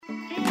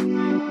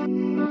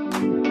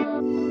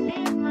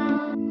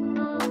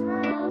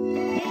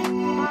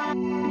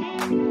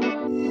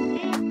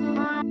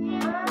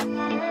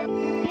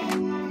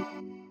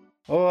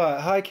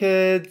Hi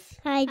kids.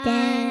 Hi,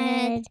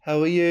 Dad.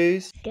 How are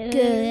yous?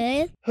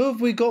 Good. Who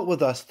have we got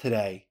with us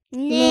today?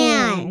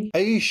 Nan. Are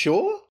you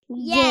sure?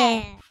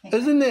 Yeah.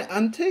 Isn't that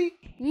Auntie?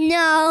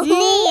 No.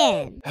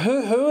 Nan.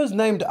 Who is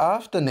named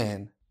after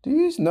Nan? Do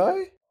you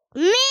know?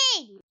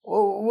 Me.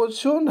 Well,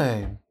 what's your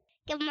name?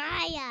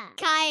 Kamaya.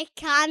 Kai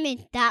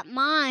Carmen, that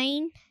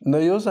mine. No,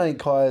 yours ain't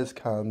Kaya's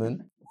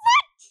Carmen.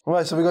 What?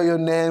 Right, so we got your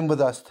Nan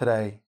with us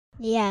today.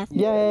 Yeah.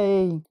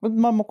 Yay! With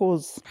my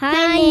muckles.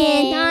 Hi,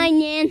 Nan. Hi,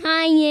 Nan.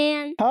 Hi,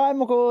 Nan. Hi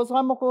muckles,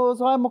 hi muckles,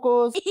 hi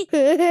muckles.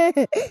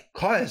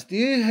 Kaias, do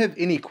you have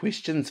any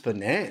questions for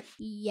Nan?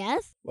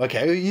 Yes.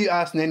 Okay, well, you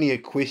ask Nanny a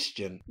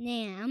question.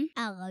 Nan,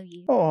 I love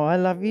you. Oh, I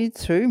love you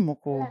too,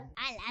 muckle.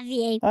 I love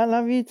you. I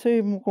love you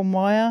too, muckle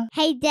Maya.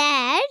 Hey,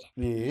 Dad.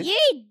 Yes?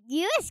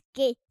 You're a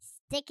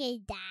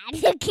sticky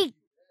dad. Dad.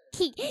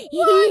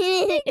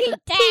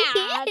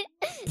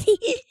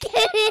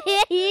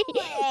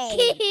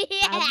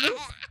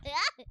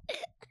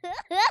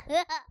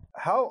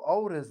 How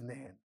old is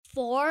Nan?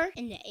 4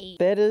 and 8.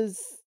 That is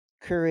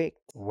correct.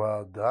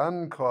 Well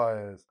done,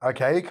 Kaias.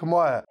 Okay,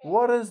 Kamaya,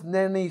 what is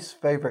Nanny's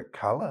favourite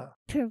colour?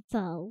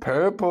 Purple.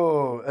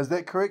 Purple. Is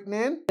that correct,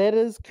 Nan? That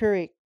is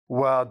correct.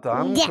 Well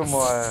done, Yes.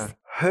 Kamaya.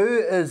 Who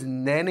is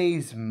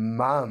Nanny's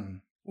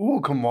mum? Ooh,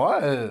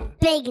 Kamaya.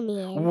 Big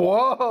Nan.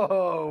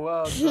 Whoa,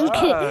 well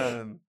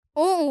done.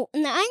 Oh,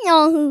 and I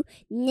know who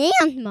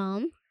Nan's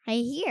mom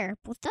right here.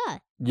 What's that?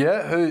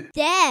 Yeah, who?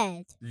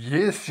 Dad.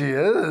 Yes, she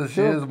is.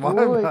 She Good is my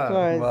boy, mum.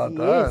 guys, Well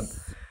done.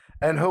 yes.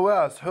 And who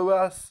else? Who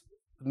else,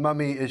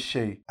 mummy, is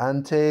she?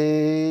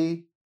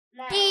 Auntie?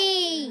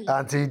 D.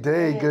 Auntie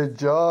D. Good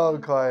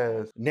job,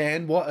 Kaias.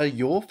 Nan, what are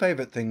your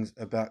favourite things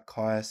about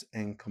Kaias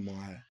and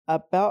Kamaya?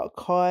 About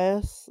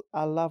Caius,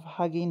 I love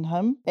hugging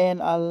him,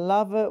 and I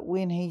love it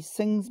when he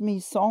sings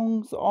me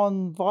songs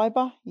on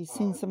Viber. He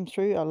sends them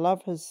through. I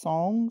love his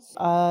songs.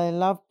 I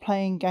love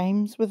playing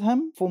games with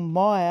him. For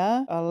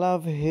Maya, I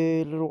love her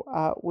little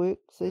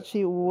artworks that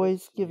she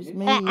always gives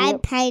me. I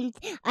Yep.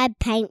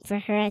 paint for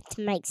her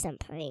to make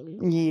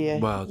something. Yeah,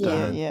 Well yeah,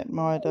 done. yeah.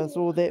 Maya does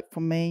all that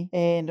for me,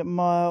 and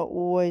Maya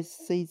always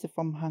sees if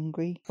I'm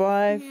hungry.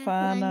 Bye,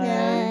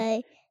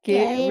 Whānau.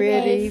 Get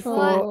ready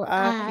for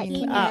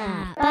arcing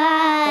up.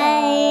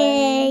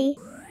 Bye.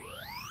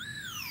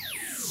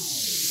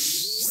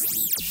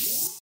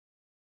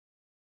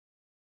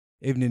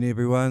 Evening,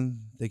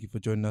 everyone. Thank you for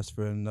joining us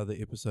for another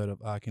episode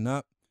of Arcing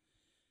Up.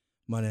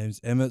 My name's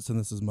Emmett, and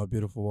this is my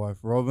beautiful wife,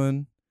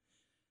 Robin.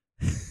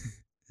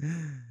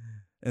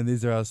 And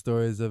these are our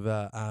stories of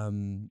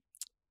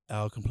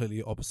our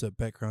completely opposite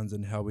backgrounds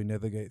and how we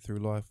navigate through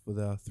life with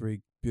our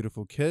 3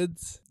 beautiful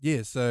kids.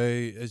 Yeah, so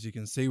as you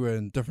can see, we're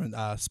in different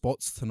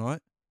spots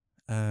tonight.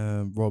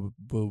 Rob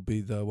will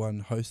be the one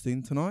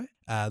hosting tonight.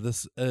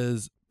 This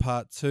is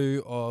part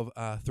 2 of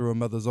Through a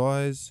Mother's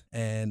Eyes,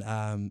 and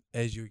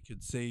as you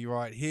can see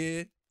right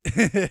here,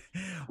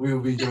 we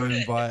will be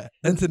joined by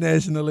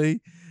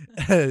internationally,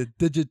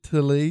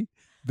 digitally,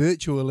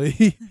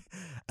 virtually,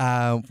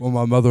 from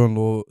my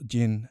mother-in-law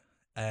Jen.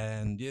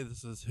 And yeah,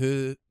 this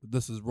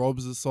is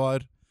Rob's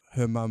side,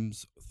 her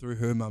mum's through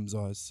her mum's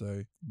eyes.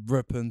 So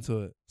rip into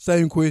it.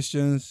 Same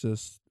questions,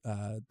 just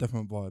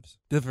different vibes,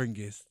 different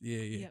guests.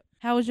 Yeah. Yep.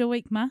 How was your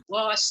week, Ma?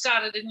 Well, I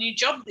started a new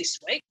job this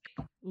week,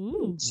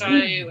 Ooh. so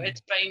it's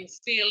been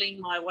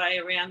feeling my way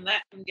around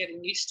that and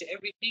getting used to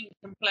everything,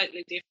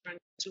 completely different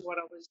to what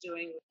I was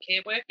doing with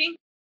care working.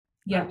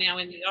 Yeah. I'm now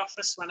in the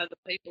office, one of the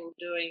people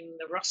doing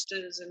the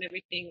rosters and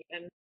everything,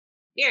 and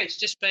yeah, it's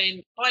just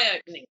been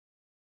eye-opening.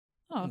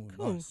 Oh, Ooh,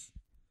 cool. nice.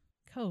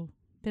 Cool.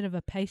 Bit of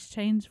a pace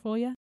change for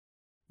you.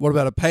 What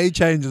about a pay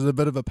change? Is a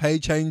bit of a pay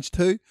change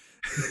too?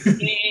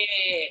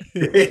 Yeah,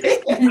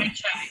 no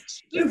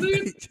change.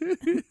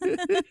 And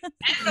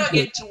I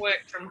get to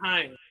work from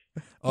home.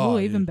 Oh,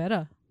 yeah. even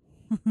better.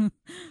 I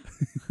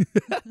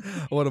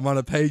wouldn't mind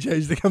a pay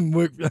change to come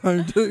work from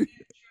home too.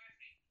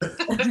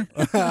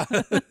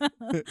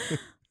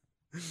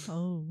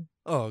 Oh.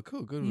 Oh,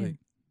 cool. Good Yeah. week.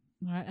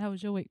 All right. How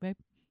was your week, babe?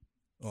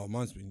 Oh,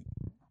 mine's been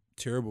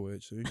terrible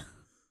actually.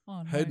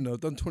 Oh, no. Hayden, I've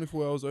done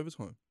 24 hours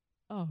overtime.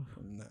 Oh,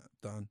 Nah,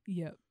 done.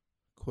 yep.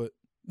 Quit.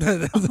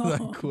 I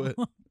quit.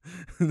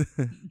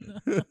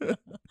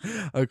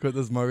 I quit.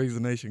 This is my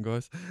resignation,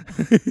 guys.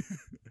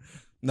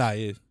 Nah,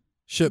 yeah.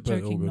 Shit, but all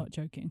Joking, good. not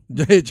joking.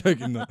 Yeah,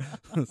 joking. No.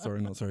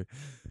 Sorry, not sorry.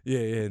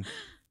 Yeah.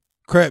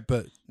 Crap,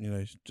 but,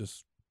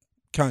 just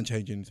can't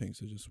change anything,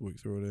 so just work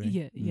through it.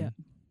 Eh? Yeah.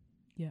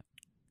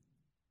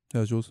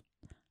 How's yours?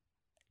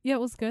 Yeah,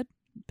 it was good.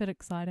 Bit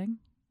exciting.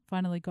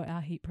 Finally got our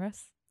heat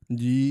press.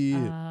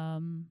 Yeah.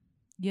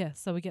 Yeah,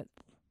 so we get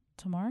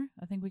tomorrow.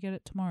 I think we get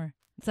it tomorrow.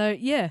 So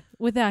yeah,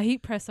 with our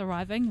heat press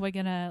arriving, we're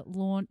going to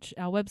launch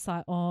our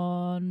website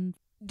on...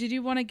 Did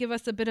you want to give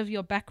us a bit of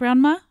your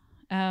background, Ma?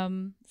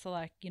 So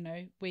like,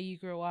 where you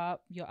grew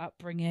up, your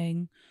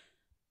upbringing,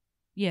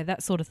 yeah,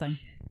 that sort of thing.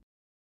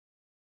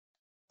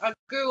 I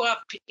grew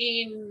up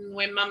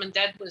when Mum and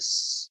Dad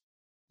was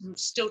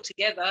still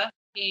together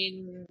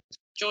in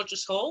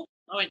Georges Hall.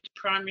 I went to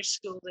primary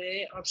school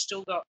there. I've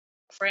still got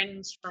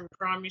friends from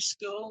primary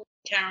school.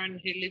 Karen,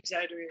 who lives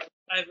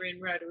over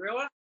in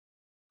Rotorua,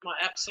 my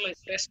absolute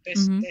best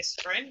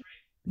friend.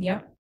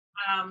 Yeah.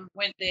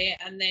 Went there,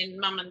 and then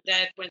Mum and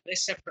Dad went their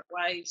separate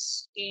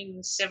ways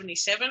in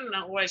 77. And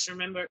I always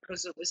remember it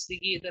because it was the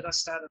year that I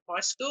started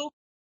high school.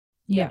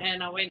 Yeah.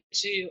 And I went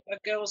to a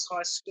girls'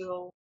 high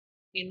school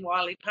in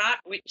Wiley Park,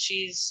 which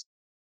is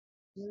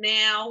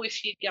now,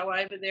 if you go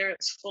over there,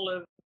 it's full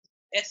of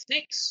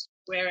ethnics,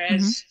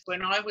 whereas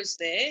when I was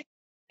there,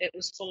 it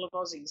was full of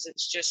Aussies.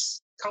 It's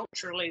just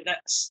culturally,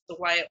 that's the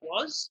way it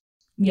was.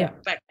 Yeah.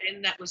 Back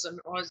then, that was an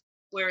Oz,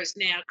 whereas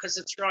now, because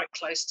it's right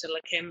close to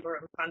Lakemba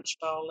and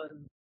Punchbowl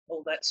and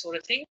all that sort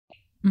of thing.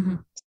 Mm-hmm.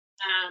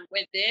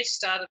 Went there,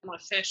 started my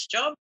first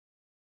job.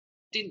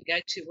 Didn't go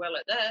too well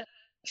at that.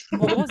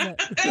 What was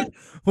it?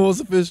 What was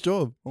the first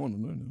job? I want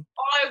to know now.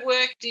 I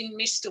worked in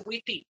Mr.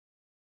 Whippy.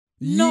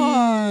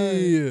 No.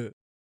 Yeah.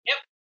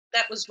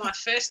 That was my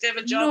first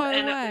ever job, No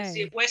and it was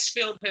way. in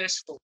Westfield,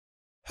 Hurstville.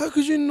 How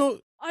could you not?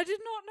 I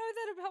did not know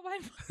that about my.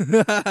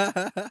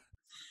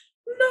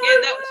 No Yeah,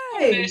 that was my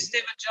way. first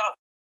ever job.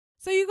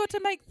 So you got to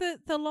make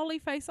the lolly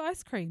face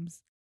ice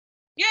creams.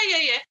 Yeah.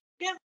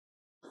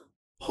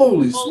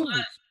 Holy All smokes.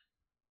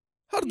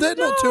 How did that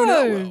not turn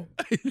out No.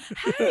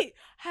 well?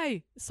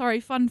 Hey, sorry,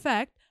 fun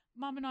fact.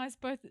 Mum and I's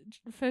both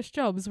first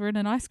jobs were in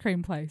an ice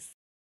cream place.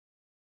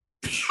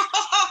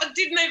 I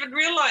didn't even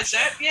realise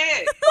that,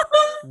 yeah.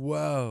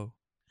 Wow.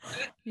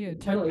 Yeah,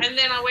 totally. And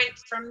then I went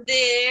from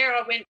there,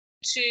 I went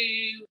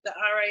to the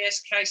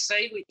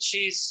RASKC, which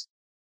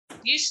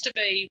used to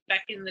be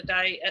back in the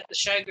day at the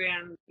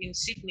showground in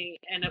Sydney,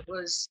 and it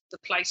was the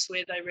place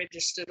where they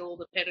registered all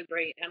the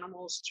pedigree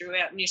animals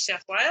throughout New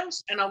South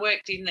Wales. And I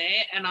worked in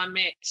there, and I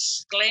met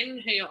Glenn,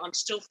 who I'm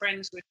still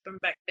friends with from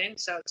back then,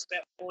 so it's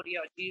about 40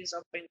 odd years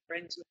I've been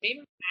friends with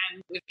him,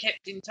 and we've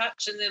kept in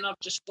touch. And then I've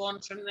just gone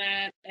from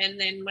that, and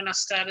then when I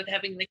started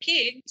having the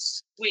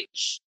kids,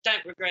 which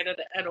don't regret it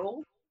at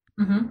all,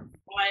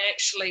 I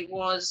actually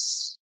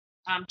was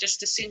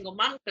just a single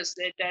mum because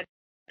their dad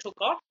took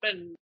off,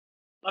 and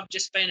I've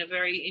just been a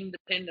very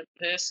independent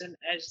person.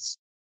 As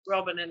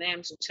Robin and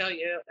Ams will tell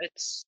you,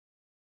 it's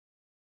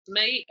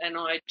me, and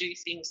I do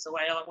things the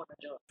way I want to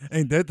do it.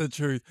 Ain't that the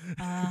truth?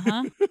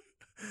 Uh-huh.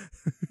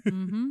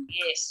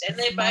 Yes, and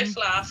they're both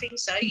laughing,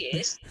 so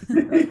yes.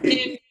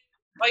 Then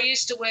I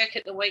used to work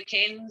at the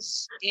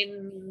weekends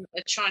in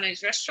a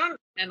Chinese restaurant,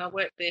 and I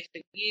worked there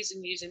for years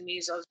and years and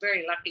years. I was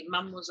very lucky.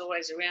 Mum was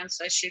always around,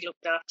 so she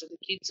looked after the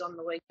kids on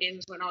the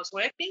weekends when I was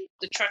working.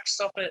 The truck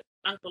stop at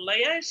Uncle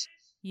Leo's.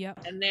 Yep.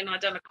 And then I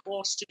done a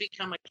course to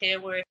become a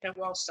care worker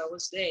whilst I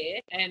was there,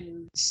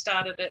 and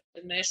started at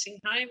the nursing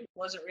home.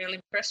 Wasn't real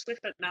impressed with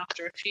it, and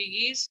after a few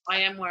years, I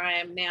am where I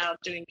am now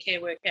doing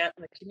care work out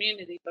in the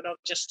community, but I've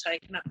just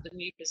taken up the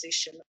new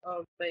position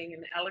of being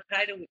an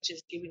allocator, which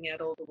is giving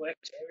out all the work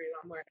to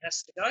everyone where it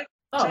has to go.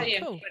 Oh, So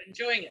yeah, cool. I'm quite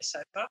enjoying it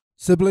so far.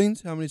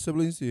 Siblings? How many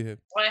siblings do you have?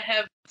 I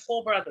have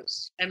 4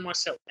 brothers and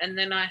myself, and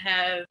then I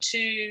have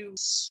 2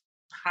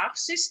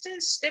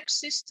 half-sisters,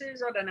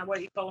 step-sisters, I don't know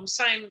what you call them,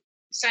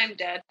 same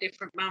dad,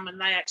 different mum, and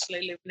they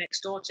actually live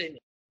next door to me.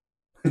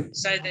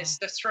 So there's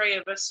the 3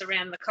 of us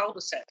around the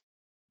cul-de-sac.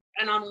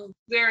 And I'm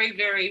very,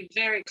 very,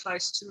 very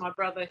close to my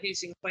brother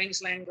who's in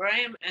Queensland,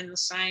 Graham, and the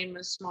same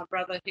as my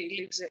brother who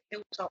lives at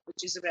Hilltop,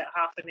 which is about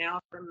half an hour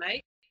from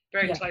me.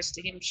 Very close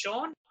to him,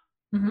 Sean.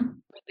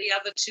 But the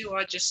other 2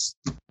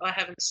 I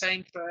haven't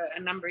seen for a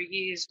number of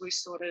years.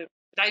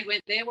 They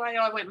went their way,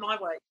 I went my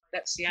way.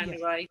 That's the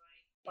only way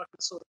I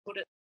could sort of put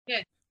it.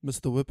 Yeah.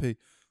 Mr. Whippy.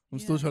 I'm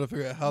still trying to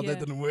figure out how that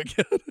didn't work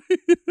out.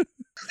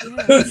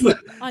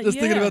 Just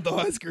thinking about the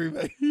ice cream,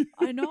 mate.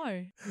 I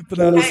know.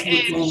 Banana Hey,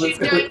 splits and on you this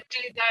don't guy.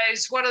 do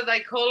those, what do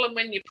they call them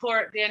when you pour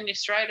it down your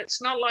throat?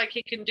 It's not like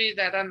you can do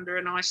that under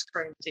an ice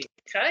cream thing,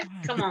 okay?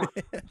 Come on.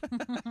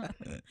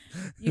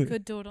 You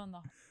could do it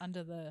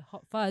under the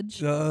hot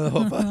fudge.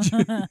 Hot fudge.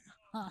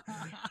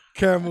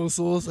 Caramel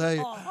sauce, hey.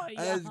 Oh,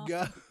 Let's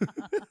yeah.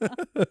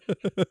 go.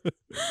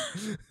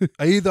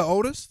 Are you the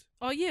oldest?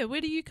 Oh, yeah. Where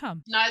do you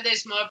come? No,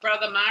 there's my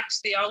brother Mark's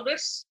the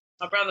oldest,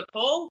 my brother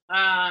Paul,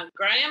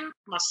 Graham,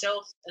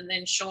 myself, and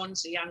then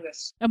Sean's the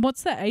youngest. And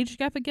what's the age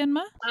gap again,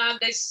 Ma?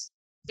 There's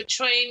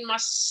between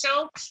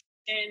myself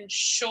and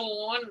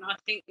Sean, I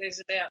think there's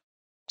about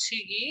 2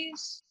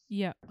 years.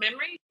 Yeah.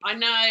 Memory. I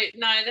know,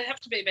 no, they have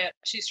to be about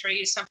 2-3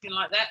 years, something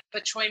like that.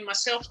 Between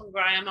myself and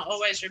Graham, I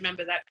always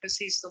remember that because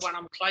he's the one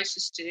I'm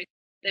closest to.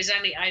 There's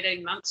only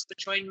 18 months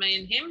between me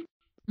and him.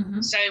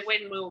 So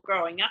when we were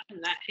growing up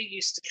and that, he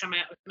used to come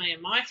out with me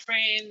and my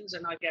friends,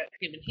 and I go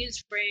with him and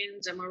his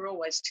friends, and we're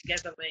always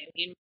together, me and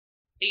him.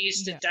 He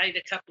used to date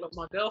a couple of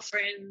my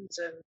girlfriends,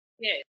 and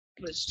yeah, it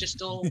was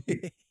just all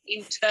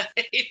into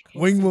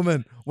Wing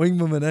woman,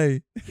 eh?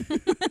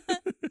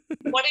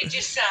 What did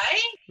you say?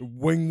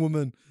 Wing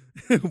woman.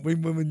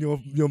 Wing woman,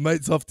 your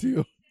mate's off to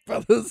your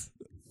brothers.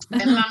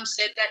 And Mum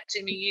said that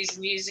to me years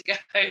and years ago.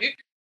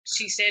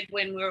 She said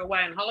when we were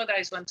away on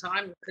holidays one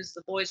time, because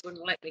the boys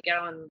wouldn't let me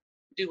go and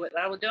do what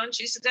they were doing,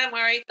 she said, don't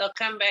worry, they'll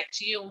come back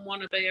to you and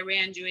want to be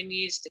around you in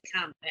years to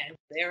come. And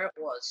there it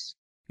was.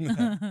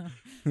 And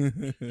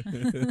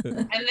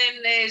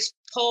then there's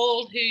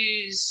Paul,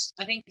 who's,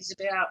 I think he's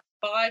about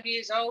 5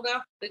 years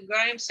older than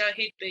Graham, so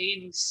he'd be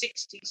in his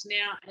 60s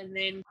now. And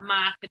then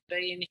Mark would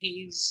be in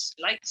his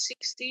late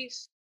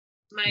 60s,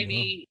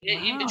 maybe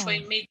in Wow.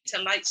 between mid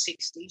to late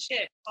 60s.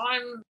 Yeah,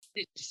 I'm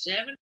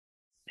 57.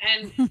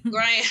 And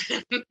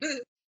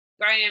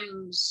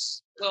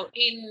Graham's, well,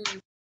 in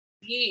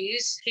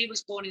years, he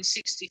was born in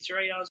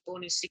 63, I was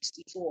born in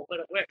 64, but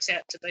it works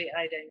out to be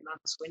 18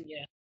 months when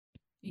you...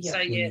 Yeah. So,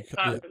 When yeah, you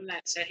co- apart from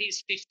that, so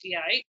he's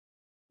 58.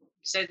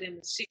 So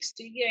then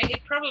 60, yeah,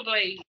 he'd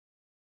probably,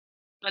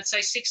 I'd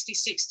say 60,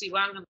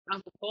 61,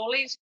 Uncle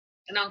Paulie's,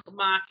 and Uncle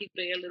Mark, he'd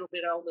be a little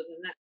bit older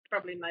than that,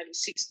 probably maybe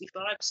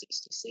 65,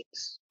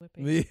 66.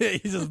 Whippy. Yeah,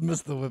 he just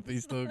missed the whip.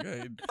 He's still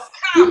going.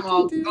 Come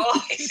on,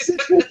 guys.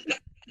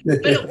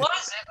 But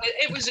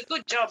it was a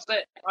good job,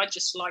 but I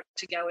just liked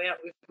to go out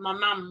with, my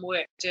mum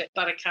worked at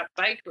Buttercup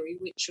Bakery,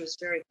 which was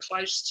very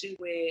close to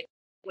where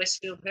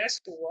Westfield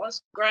Hurstall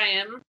was.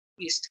 Graham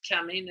used to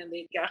come in and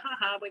he'd go,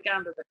 we're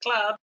going to the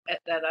club at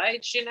that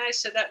age, you know,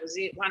 so that was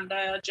it. One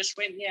day I just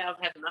went, yeah, I've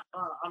had enough,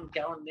 I'm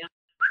going now.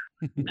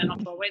 And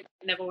off I went,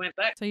 never went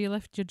back. So you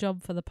left your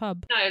job for the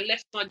pub? No, I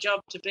left my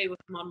job to be with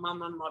my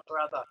mum and my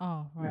brother.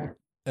 Oh, right.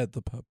 At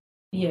the pub.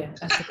 Yeah,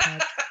 at the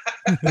pub.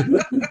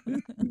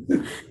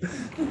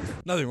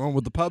 Nothing wrong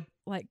with the pub.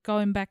 Like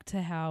going back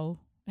to how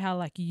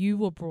like you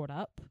were brought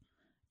up,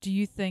 do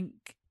you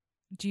think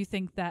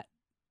that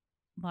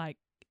like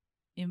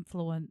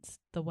influenced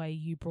the way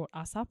you brought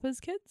us up as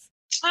kids?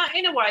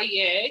 In a way,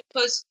 yeah,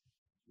 because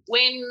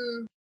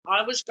when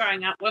I was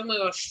growing up, when we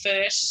were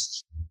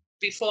first,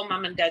 before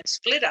Mum and Dad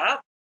split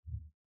up,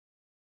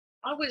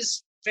 I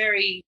was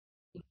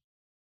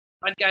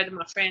I'd go to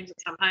my friends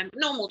and come home,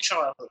 normal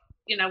childhood.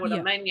 You know what I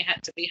Yeah. mean? You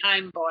had to be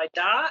home by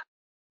dark.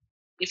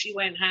 If you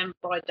went home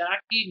by dark,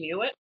 you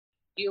knew it.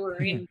 You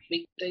were in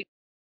big, deep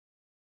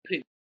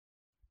poop.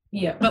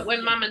 Yeah. But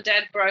when Mum and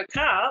Dad broke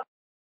up,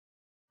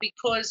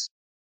 because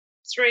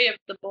three of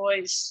the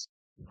boys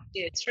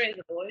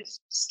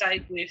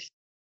stayed with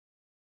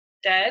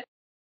Dad,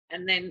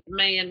 and then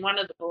me and one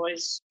of the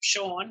boys,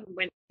 Sean,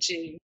 went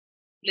to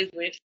live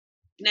with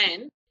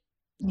Nan.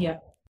 Yeah.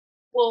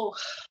 Well,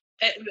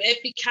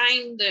 it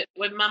became that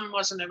when Mum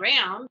wasn't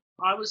around,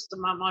 I was the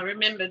mum. I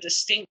remember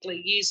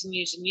distinctly years and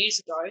years and years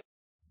ago,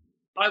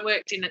 I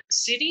worked in a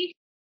city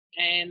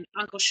and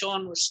Uncle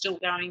Sean was still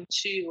going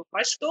to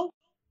high school.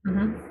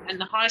 Mm-hmm. And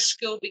the high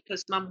school,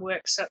 because Mum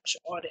worked such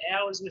odd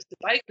hours with the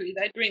bakery,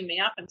 they'd ring me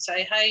up and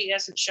say, hey, he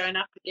hasn't shown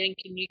up again,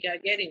 can you go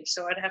get him?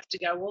 So I'd have to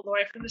go all the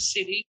way from the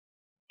city,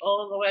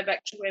 all the way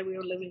back to where we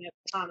were living at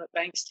the time at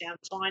Bankstown,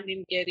 find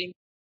him, get him,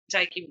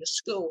 take him to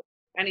school.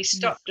 And he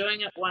stopped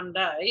doing it one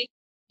day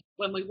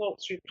when we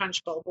walked through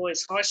Punchbowl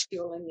Boys High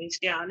School, and he's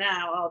going,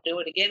 now I'll do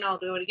it again.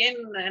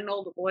 And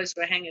all the boys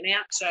were hanging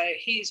out. So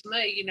here's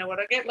me, you know what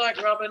I get,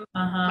 like Robin,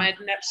 made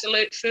an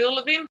absolute fool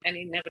of him, and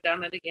he never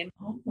done it again.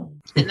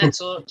 And that's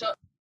all.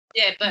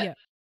 Yeah, but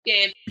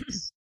yeah,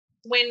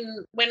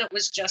 when it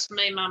was just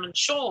me, Mum and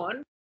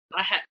Sean,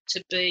 I had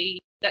to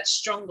be that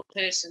stronger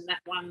person, that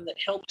one that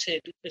helped her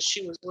because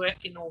she was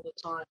working all the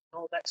time,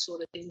 all that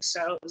sort of thing.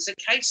 So it was a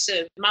case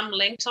of Mum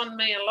lent on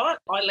me a lot.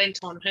 I lent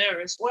on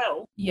her as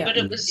well. Yeah. But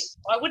it was,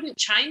 I wouldn't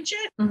change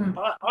it. Mm-hmm.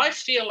 I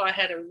feel I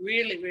had a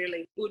really,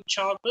 really good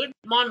childhood.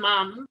 My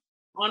mum,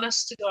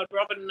 honest to God,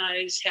 Robin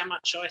knows how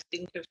much I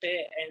think of her,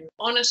 and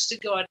honest to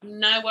God,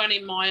 no one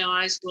in my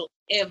eyes will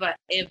ever,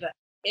 ever,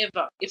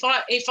 ever. If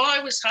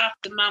I was half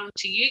the mum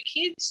to you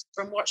kids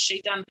from what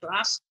she done for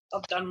us,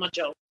 I've done my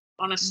job.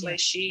 Honestly,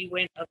 she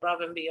went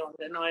above and beyond,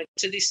 and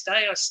to this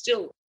day, I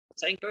still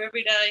thank her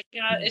every day.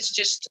 You know, it's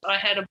just I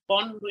had a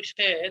bond with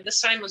her, the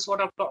same as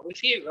what I've got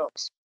with you,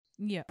 Robs.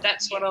 Yeah.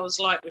 That's what I was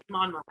like with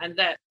my mum, and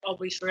that I'll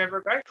be forever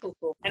grateful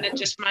for. And it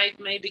just made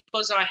me,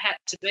 because I had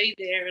to be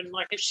there, and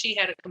like if she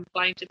had a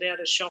complaint about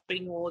her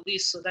shopping or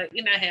this or that,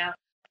 you know how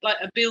like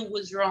a bill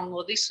was wrong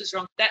or this was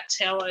wrong,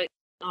 that's how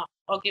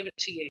I'll give it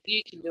to you.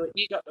 You can do it.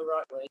 You got the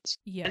right words.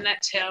 Yeah. And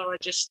that's how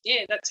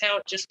that's how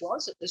it just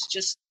was. It was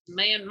just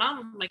me and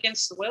Mum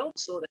against the world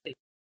sort of thing.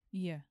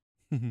 Yeah.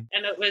 And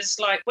it was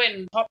like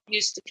when Pop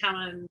used to come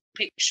and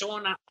pick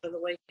Sean up for the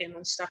weekend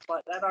and stuff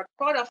like that, I'd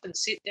quite often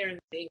sit there and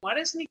think, why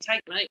doesn't he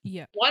take me?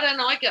 Yeah. Why don't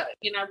I go?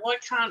 You know, why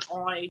can't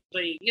I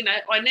be, you know,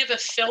 I never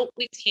felt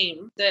with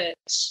him that,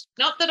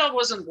 not that I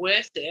wasn't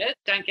worth it,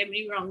 don't get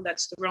me wrong,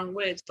 that's the wrong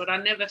words, but I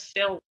never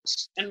felt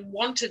and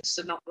wanted's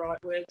the not right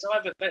words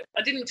either, but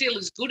I didn't feel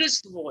as good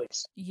as the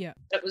boys. Yeah.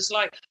 It was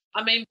like,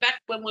 I mean,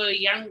 back when we were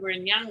younger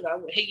and younger,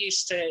 we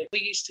used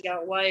to go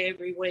away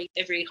every week,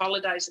 every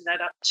holidays and that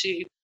up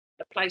to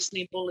a place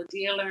near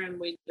Bulladila, and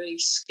we'd be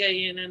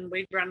skiing and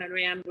we'd run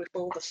around with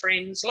all the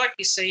friends like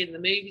you see in the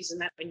movies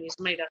and that when you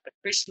meet up at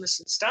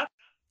Christmas and stuff.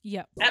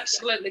 Yeah.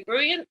 Absolutely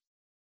brilliant.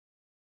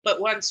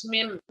 But once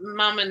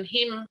Mum and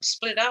him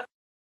split up,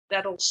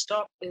 that all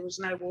stopped. There was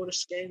no water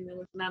skiing. There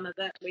was none of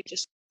that. We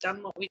just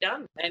done what we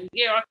done. And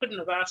yeah, I couldn't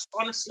have asked.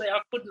 Honestly, I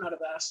could not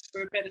have asked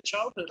for a better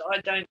childhood.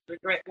 I don't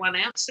regret 1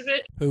 ounce of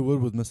it. Who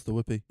would with Mr.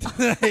 Whippy?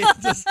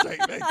 Just straight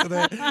back to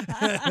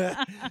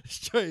that.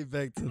 Straight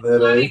back to that.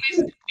 Bloody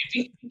Mr.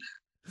 Whippy.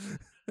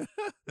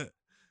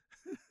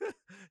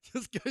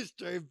 Just go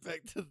straight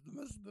back to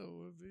Mr.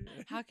 Whippy.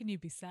 How can you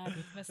be sad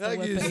with Mr. How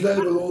can you Whippy? stay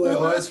with all that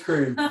ice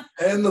cream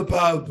and the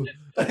pub?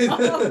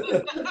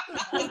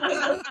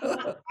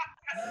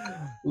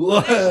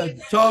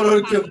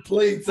 Childhood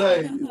complete,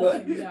 eh?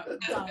 Like, Yeah,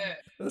 done.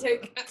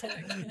 Tick,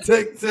 tick.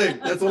 tick,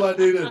 tick. That's all I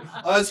needed.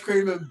 Ice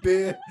cream and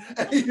beer.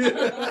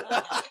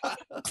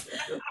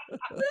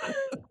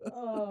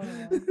 Oh.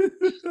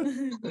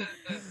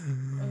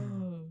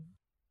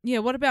 Yeah,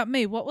 what about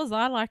me? What was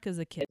I like as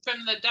a kid?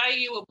 From the day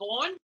you were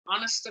born,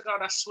 honest to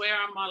God, I swear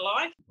on my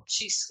life,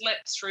 she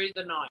slept through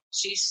the night.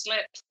 She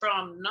slept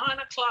from 9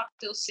 o'clock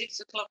till 6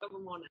 o'clock in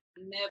the morning.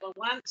 Never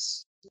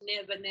once,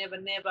 never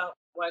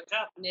woke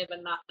up, never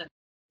nothing.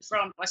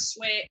 From, I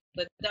swear,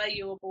 the day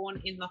you were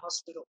born in the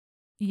hospital.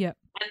 Yep.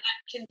 And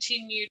that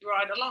continued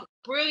right along.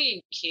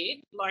 Brilliant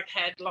kid, like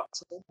had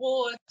lots of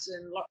awards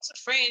and lots of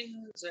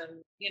friends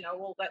and, you know,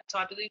 all that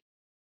type of thing.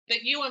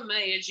 But you and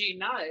me, as you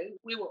know,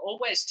 we were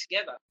always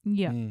together.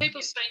 Yeah. Mm.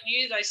 People seen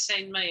you, they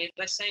seen me. If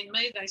they seen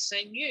me, they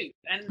seen you.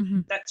 And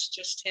Mhm. that's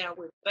just how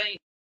we've been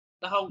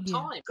the whole Yeah.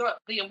 time. Got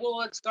the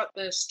awards, got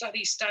the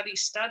study,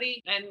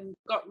 and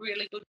got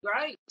really good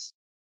grades.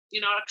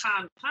 You know, I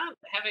can't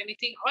have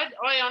anything.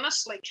 I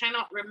honestly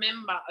cannot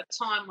remember a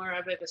time where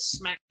I've ever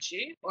smacked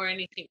you or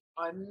anything.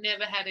 I've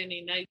never had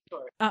any need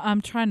for it.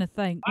 I'm trying to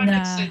think. I don't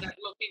Nah. see that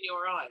look in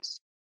your eyes.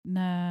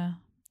 Nah.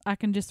 I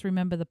can just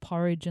remember the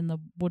porridge and the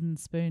wooden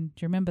spoon.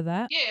 Do you remember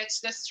that? Yeah, it's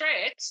the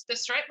threat. The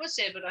threat was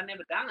there, but I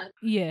never done it.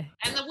 Yeah.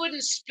 And the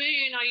wooden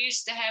spoon I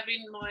used to have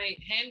in my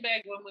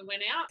handbag when we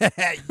went out.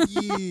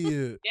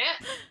 Yeah. Yeah,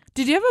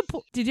 Did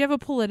you ever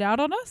pull it out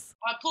on us?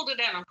 I pulled it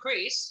out on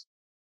Chris.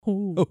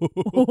 Ooh.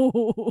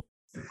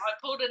 I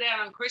pulled it out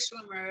on Chris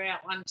when we were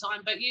out one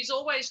time, but you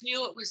always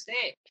knew it was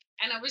there.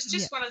 And it was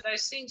just one of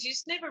those things you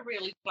never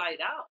really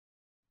played up.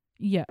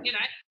 Yeah. You know,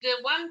 the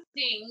one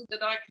thing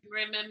that I can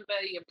remember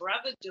your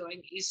brother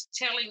doing is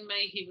telling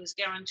me he was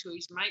going to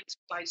his mate's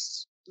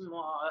place.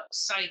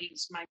 Say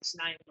his mate's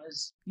name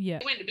was. Yeah.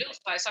 He went to Bill's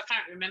place. I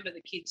can't remember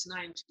the kid's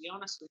name, to be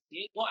honest with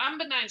you. Well,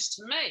 unbeknownst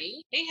to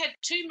me, he had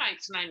 2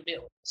 mates named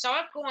Bill. So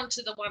I've gone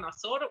to the one I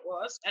thought it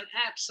was and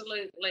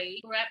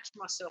absolutely crapped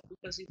myself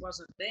because he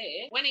wasn't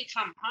there. When he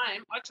come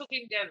home, I took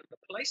him down to the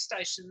police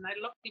station. They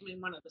locked him in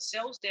one of the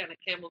cells down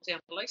at Campbelltown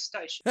Police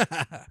Station.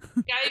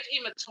 Gave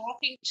him a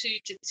talking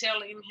to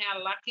tell him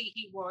how lucky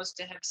he was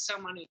to have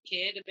someone who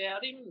cared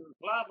about him, and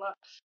blah, blah.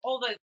 All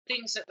the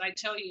things that they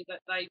tell you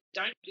that they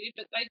don't do,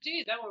 but they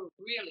do. They were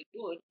really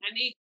good. And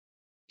he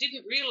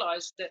didn't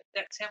realise that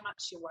that's how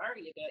much you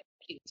worry about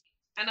kids.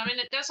 And I mean,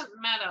 it doesn't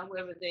matter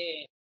whether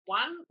they're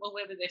 1 or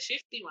whether they're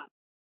 51.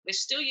 They're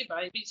still your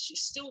babies. You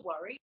still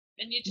worry,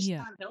 and you just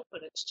can't help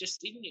it. It's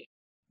just in you.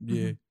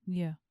 Yeah.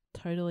 Yeah.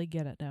 Totally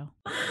get it now.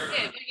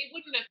 Yeah, but you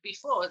wouldn't have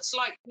before. It's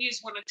like you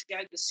wanted to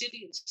go to the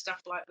city and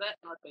stuff like that,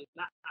 and I'd be,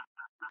 nah.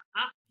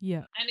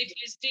 Yeah. And if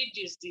you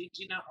did,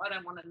 you know, I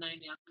don't want to know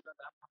now because I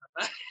don't want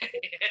to know.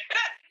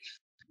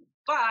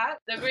 But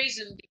the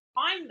reason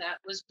behind that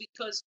was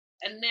because,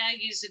 and now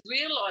you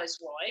realise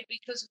why,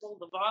 because of all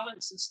the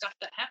violence and stuff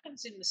that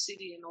happens in the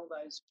city and all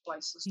those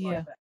places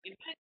like that. You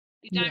know,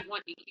 you don't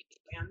want your kids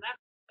around that.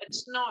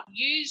 It's not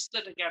yous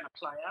that are going to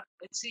play up.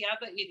 It's the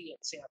other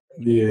idiots out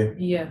there. Yeah.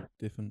 Yeah.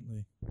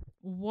 Definitely.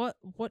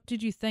 What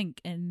did you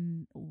think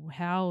and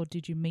how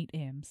did you meet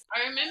Ems?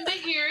 I remember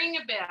hearing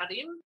about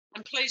him,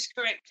 and please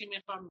correct me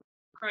if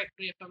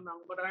I'm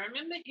wrong, but I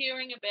remember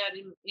hearing about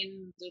him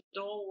in the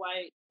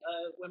doorway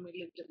when we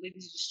lived at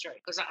Lindsay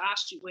Street, because I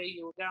asked you where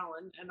you were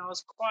going, and I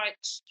was quite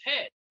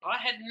hurt. I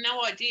had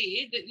no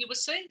idea that you were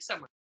seeing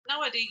someone.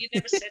 No idea. You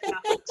never said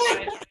nothing.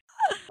 So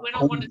when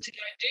I wanted to go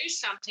do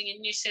something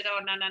and you said, oh,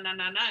 no.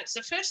 It's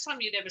the first time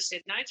you'd ever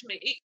said no to me.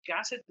 It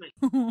gutted me.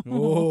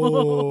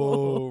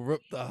 Oh,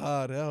 rip the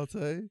heart out,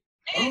 eh?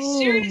 It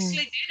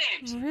seriously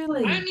did, Ems.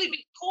 Really? Only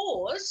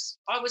because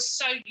I was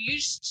so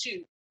used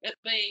to it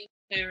being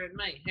her and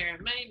me,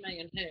 me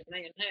and her,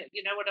 me and her.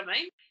 You know what I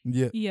mean?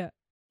 Yeah. Yeah.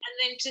 And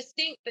then to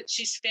think that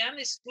she's found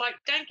this, like,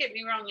 don't get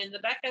me wrong, in the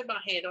back of my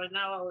head, I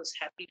know I was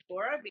happy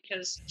for her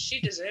because she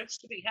deserves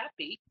to be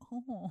happy.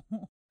 Oh.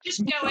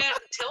 Just go out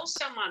and tell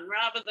someone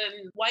rather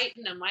than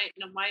waiting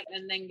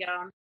and then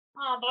going,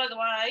 oh, by the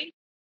way,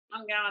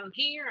 I'm going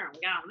here, I'm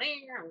going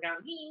there, I'm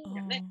going here,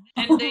 and there.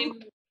 And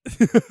then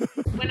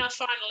when I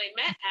finally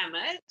met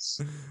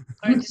Amit,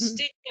 I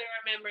distinctly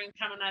remember him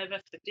coming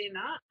over for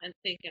dinner and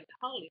thinking,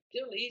 holy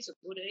dilly, he's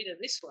a good eater,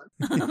 this one.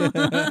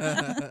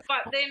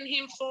 But then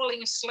him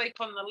falling asleep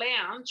on the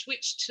lounge,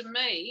 which to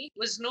me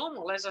was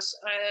normal, as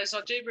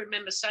I do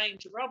remember saying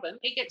to Robin,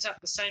 he gets up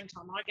the same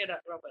time I get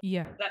up, Robin.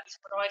 Yeah. That's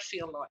what I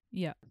feel like.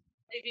 Yeah.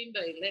 Leave him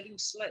be, let him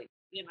sleep,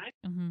 you know.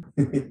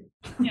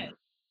 Mm-hmm. Yeah.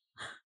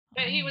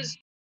 But he was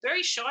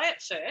very shy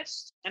at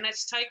first, and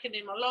it's taken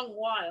him a long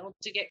while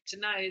to get to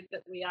know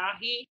that we are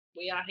here.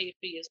 We are here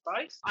for you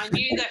both. I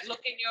knew that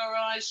look in your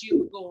eyes, you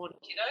were gone,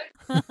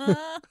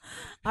 kiddo.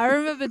 I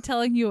remember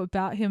telling you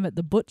about him at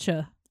the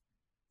butcher.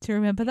 Do you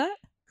remember that?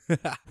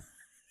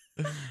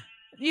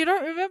 You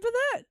don't remember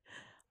that?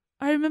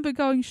 I remember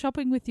going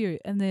shopping with you,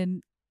 and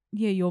then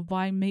you're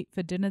buying meat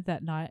for dinner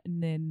that night,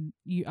 and then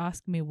you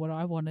asked me what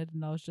I wanted,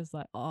 and I was just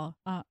like,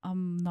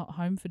 I'm not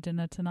home for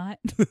dinner tonight.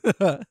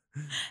 And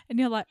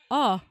you're like,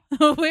 oh,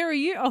 where are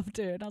you off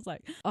to? And I was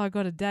like, I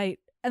got a date.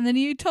 And then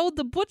you told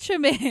the butcher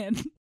man.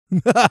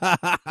 And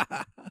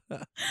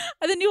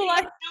then you were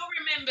like, still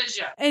remembers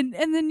you. And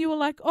then you were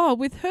like, oh,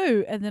 with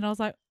who? And then I was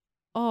like,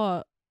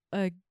 oh,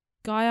 a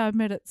guy I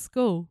met at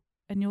school.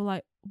 And you were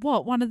like,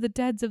 what? One of the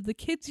dads of the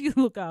kids you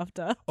look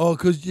after? Oh,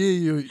 because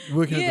you're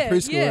working at the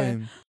preschool. Yeah.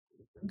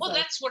 Well,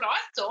 that's what I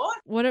thought.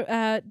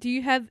 What? Do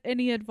you have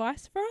any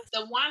advice for us?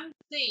 The one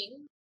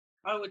thing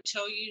I would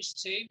tell you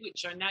to,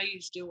 which I know you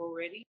do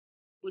already,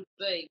 would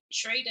be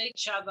treat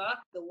each other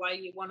the way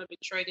you want to be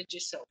treated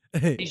yourself.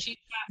 If you,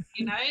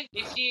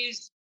 if you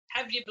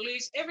have your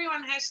blues,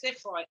 everyone has their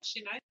fights.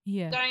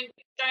 Yeah.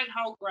 Don't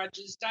hold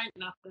grudges. Don't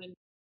nothing.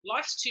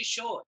 Life's too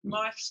short.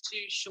 Life's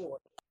too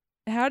short.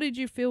 How did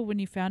you feel when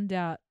you found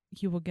out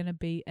you were going to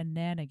be a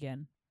nan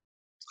again?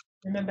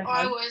 Remember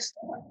I was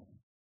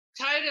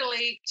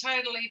totally,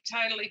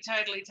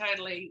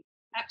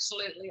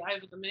 absolutely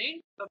over the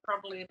moon for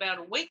probably about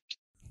a week.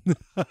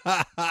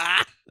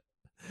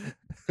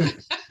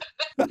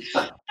 No,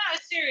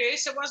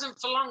 serious. It wasn't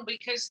for long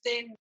because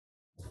then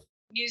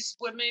you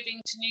were moving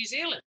to New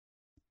Zealand.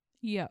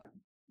 Yeah.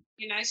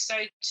 So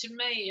to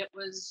me it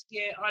was,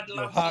 I'd love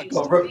Your heart yous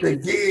got to ripped be-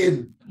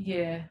 again.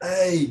 Yeah.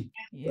 Hey.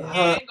 Yeah.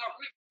 Yeah, it got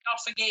ripped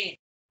off again.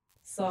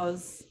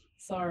 Soz.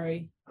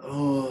 Sorry.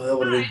 Oh, that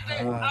would No, have but,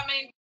 been hard. I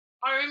mean,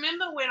 I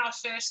remember when I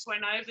first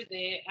went over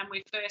there and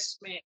we first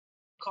met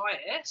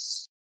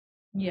Caius,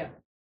 Yeah.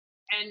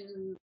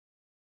 and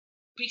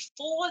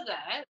before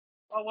that,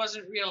 I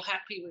wasn't real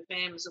happy with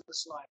Ams. It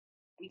was like,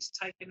 he's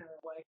taken her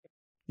away.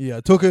 Yeah,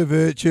 I took her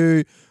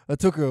virtue. I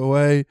took her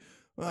away.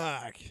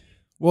 Fuck.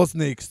 What's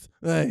next?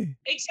 Hey.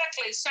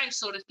 Exactly, same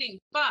sort of thing.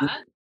 But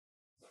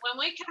when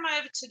we come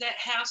over to that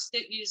house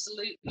that you used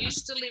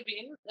to live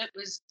in, it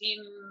was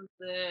in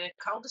the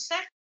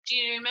cul-de-sac. Do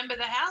you remember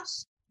the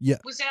house? Yeah.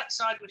 It was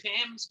outside with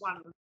Ams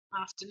one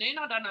afternoon.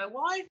 I don't know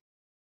why,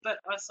 but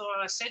I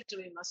said to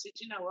him, I said,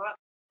 you know what?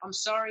 I'm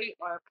sorry.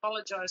 I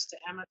apologise to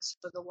Amitz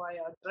for the way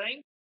I've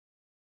been.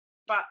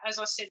 But as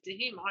I said to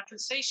him, I can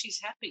see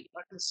she's happy.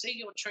 I can see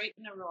you're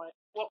treating her right.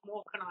 What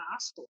more can I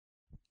ask for?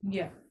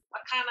 Yeah. I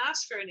can't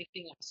ask for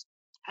anything else.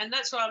 And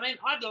that's what I mean.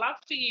 I'd love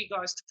for you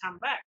guys to come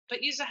back,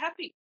 but you're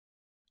happy.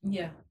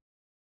 Yeah.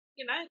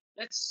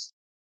 It's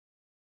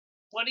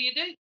what do you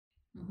do?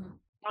 Mm-hmm.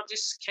 I'll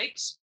just keep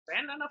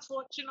spending a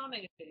fortune on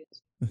airfares.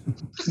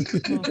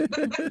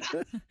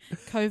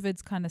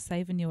 COVID's kind of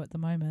saving you at the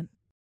moment.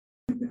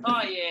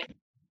 Oh, yeah.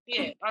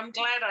 Yeah, I'm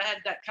glad I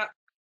had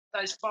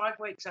those 5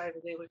 weeks over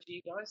there with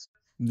you guys.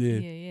 Yeah.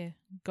 Yeah.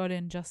 Got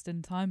in just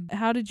in time.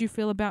 How did you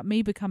feel about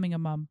me becoming a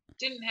mum?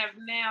 Didn't have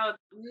now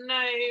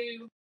no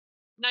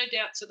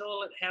doubts at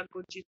all at how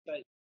good you'd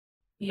be.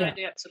 No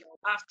doubts at all.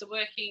 After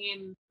working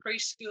in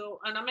preschool,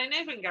 and I mean,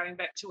 even going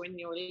back to when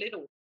you were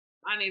little,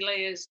 only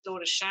Leah's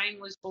daughter Shane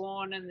was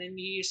born, and then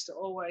you used to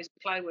always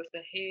play with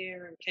the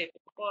hair and keep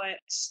it quiet,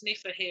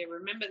 sniff her hair.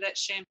 Remember that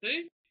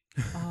shampoo?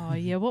 Oh,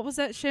 yeah. What was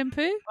that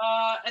shampoo?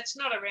 It's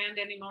not around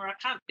anymore. I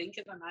can't think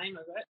of the name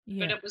of it.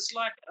 Yeah. But it was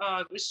like,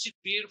 it was just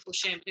beautiful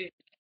shampoo.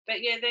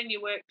 But, yeah, then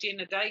you worked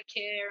in a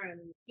daycare and,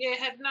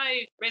 had no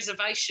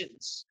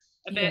reservations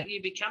about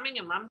you becoming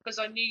a mum because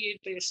I knew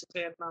you'd be a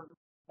superb mum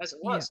as it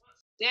was.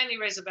 The only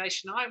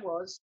reservation I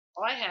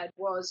had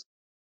was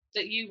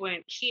that you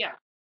weren't here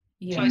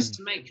close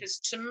to me because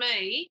to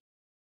me,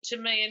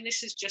 and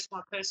this is just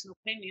my personal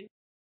opinion,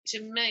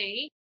 to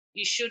me,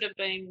 you should have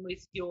been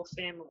with your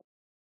family.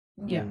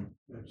 Yeah.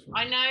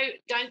 I know,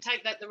 don't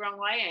take that the wrong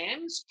way,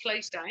 Ams,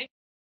 please don't.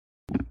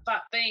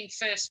 But being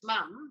first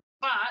mum,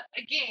 but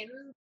again,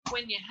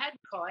 when you had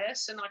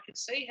Caius and I could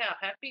see how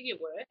happy you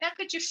were, how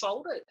could you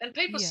fault it? And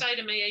people say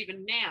to me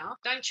even now,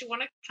 don't you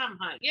want to come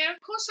home? Yeah,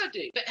 of course I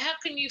do. But how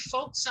can you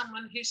fault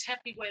someone who's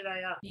happy where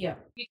they are? Yeah.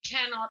 You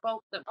cannot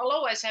fault them. I'll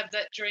always have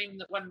that dream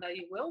that one day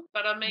you will.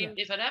 But I mean,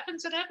 if it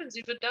happens, it happens.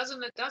 If it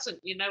doesn't, it doesn't.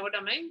 You know what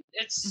I mean?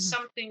 It's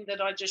something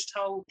that I just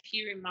hold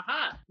here in my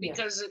heart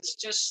because it's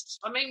just,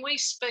 I mean, we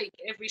speak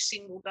every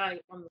single day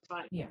on the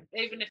phone. Yeah.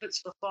 Even if it's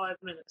for 5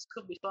 minutes,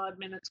 could be 5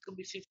 minutes, could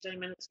be 15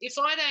 minutes. If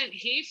I don't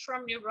hear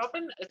from you,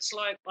 Robin, it's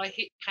like I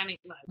hit panic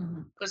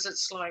mode because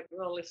it's like,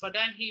 well, if I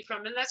don't hear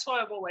from, and that's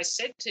why I've always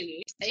said to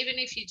you, even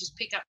if you just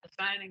pick up the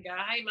phone and go,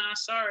 hey, Ma,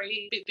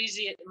 sorry, a bit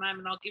busy at the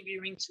moment, I'll give you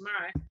a ring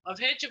tomorrow. I've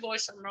heard your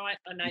voice, I'm right,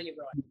 I know you're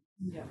right.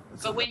 Yeah.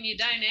 But when you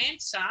don't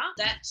answer,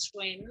 that's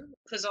when,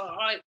 because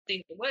I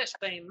think the worst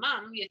being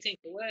mum, you think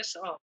the worst,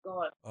 oh,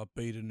 God. I've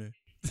beaten her.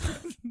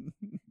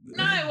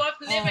 No, I've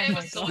never Oh ever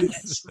my thought God.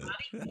 that,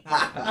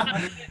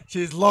 Smarty.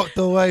 She's locked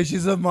away.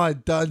 She's in my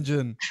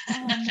dungeon.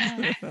 Oh,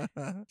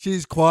 no.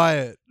 She's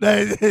quiet.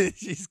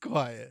 She's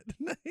quiet.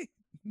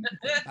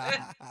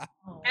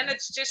 And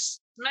it's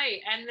just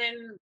me. And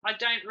then I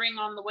don't ring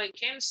on the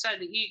weekends so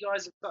that you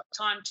guys have got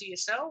time to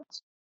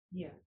yourselves.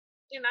 Yeah.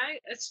 You know,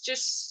 it's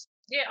just,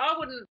 yeah, I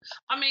wouldn't.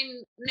 I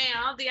mean,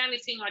 now the only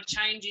thing I'd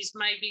change is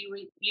maybe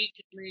you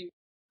could move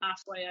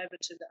halfway over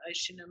to the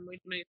ocean and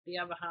we'd move the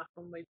other half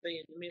and we'd be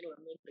in the middle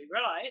and we'd be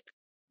right.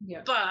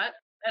 Yeah. But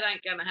it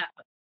ain't going to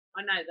happen.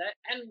 I know that.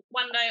 And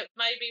one day it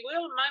maybe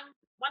will,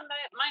 one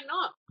day it may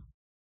not.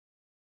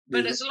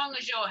 But as long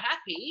as you're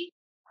happy,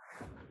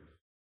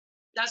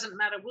 doesn't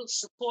matter. We'll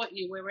support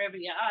you wherever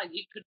you are.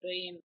 You could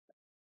be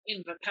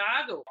in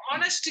Vicargo.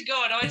 Honest to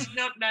God, I did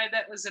not know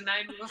that was the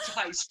name of a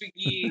place for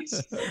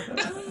years.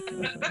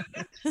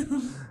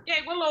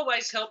 Yeah, we'll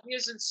always help you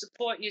and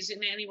support you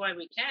in any way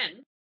we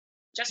can.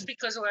 Just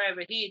because we're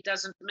over here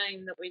doesn't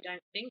mean that we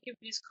don't think of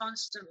you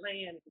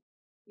constantly and,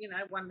 you know,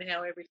 wonder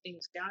how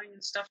everything's going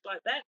and stuff like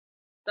that.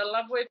 The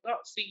love we've got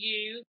for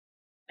you,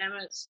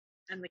 Emmett,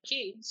 and the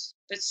kids,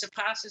 it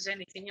surpasses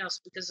anything else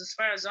because as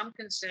far as I'm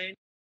concerned,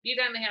 you'd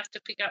only have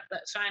to pick up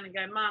that phone and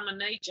go, Mum, I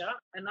need you,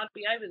 and I'd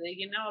be over there.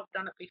 You know I've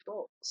done it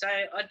before. So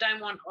I don't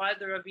want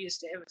either of you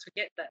to ever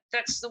forget that.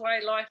 That's the way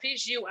life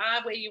is. You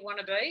are where you want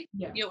to be.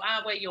 Yeah. You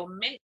are where you're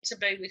meant to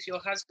be with your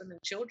husband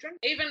and children.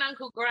 Even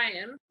Uncle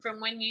Graham,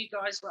 from when you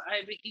guys were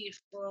over here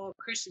for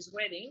Chris's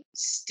wedding,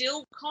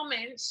 still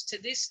comments to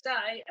this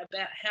day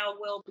about how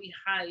well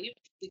behaved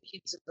the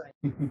kids have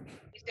been.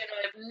 He said,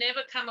 I've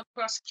never come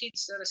across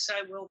kids that are so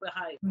well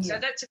behaved. So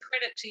that's a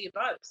credit to you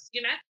both,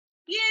 you know.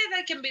 Yeah,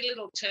 they can be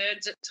little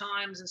turds at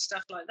times and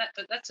stuff like that,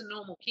 but that's a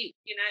normal kid,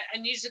 you know,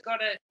 and you've got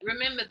to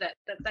remember that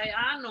they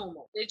are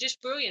normal. They're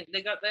just brilliant.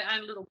 They've got their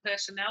own little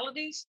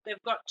personalities.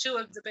 They've got two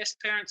of the best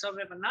parents I've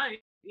ever known.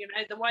 You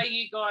know, the way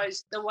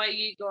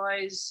you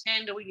guys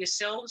handle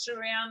yourselves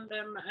around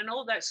them and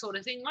all that sort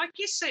of thing. Like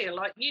you see,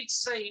 like you'd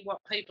see what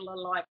people are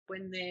like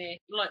when they're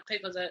like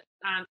people that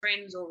aren't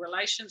friends or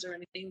relations or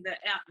anything. They're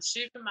out in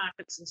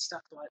supermarkets and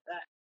stuff like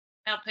that.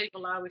 How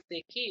people are with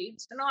their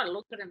kids, and I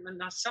look at them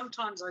and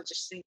sometimes I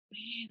just think,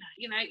 man,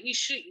 you know,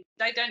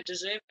 they don't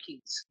deserve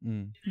kids.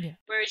 Yeah.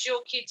 Whereas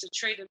your kids are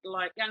treated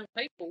like young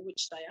people,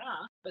 which they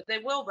are, but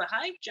they're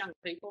well-behaved young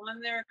people,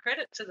 and they're a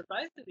credit to the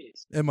both of you.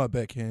 In my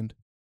backhand.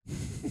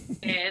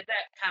 Yeah,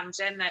 that comes,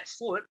 and that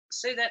foot.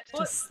 See that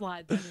foot? Just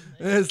slide that in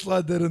there. Yeah,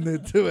 slide that in there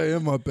too.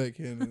 In my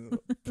backhand.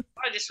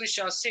 I just wish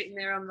I was sitting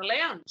there on the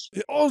lounge.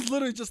 Yeah, I was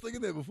literally just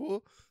thinking that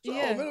before. So,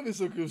 Yeah. Oh man, I'd be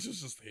so cool. It's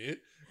just here.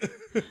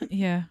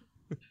 Yeah.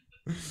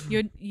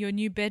 Your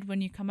new bed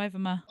when you come over,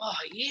 Ma. Oh,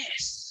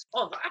 yes.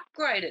 Oh,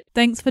 upgraded.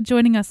 Thanks for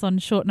joining us on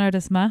short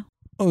notice, Ma.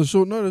 Oh,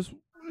 short notice.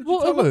 What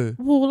did you tell her?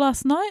 Well,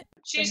 last night.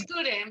 She's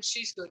good, Em.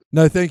 She's good.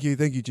 No, thank you,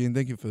 Jen.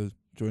 Thank you for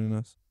joining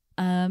us.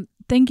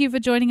 Thank you for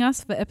joining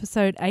us for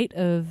episode 8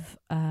 of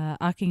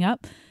Arcing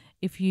Up.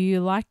 If you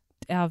liked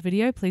our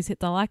video, please hit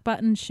the like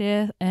button,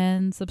 share,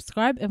 and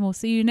subscribe, and we'll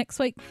see you next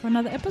week for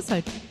another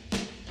episode.